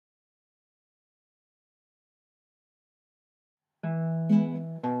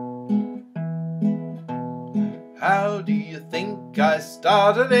How do you think I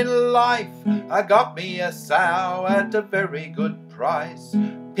started in life? I got me a sow at a very good price.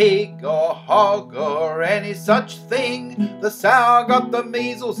 Pig or hog or any such thing, the sow got the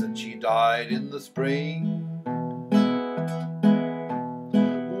measles and she died in the spring.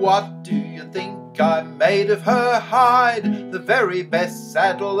 What do you think I made of her hide? The very best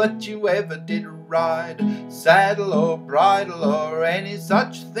saddle that you ever did ride. Saddle or bridle or any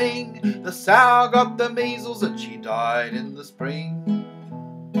such thing, the sow got the measles and she died in the spring.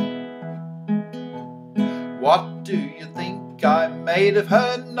 What do you think I made of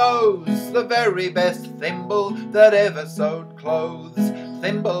her nose? The very best thimble that ever sewed clothes.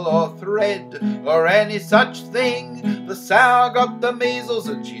 Thimble or thread or any such thing, the sow got the measles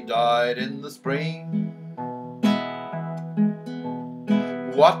and she died in the spring.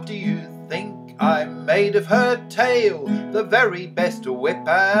 What do you think I made of her tail? The very best whip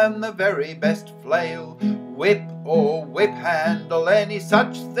and the very best flail. Whip or whip handle, any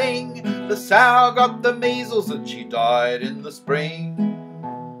such thing, the sow got the measles and she died in the spring.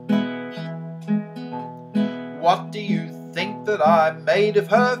 What do you think that I made of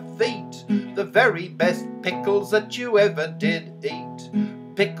her feet? The very best pickles that you ever did eat.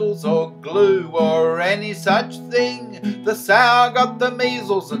 Pickles or glue or any such thing, the sow got the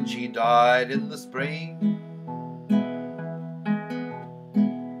measles and she died in the spring.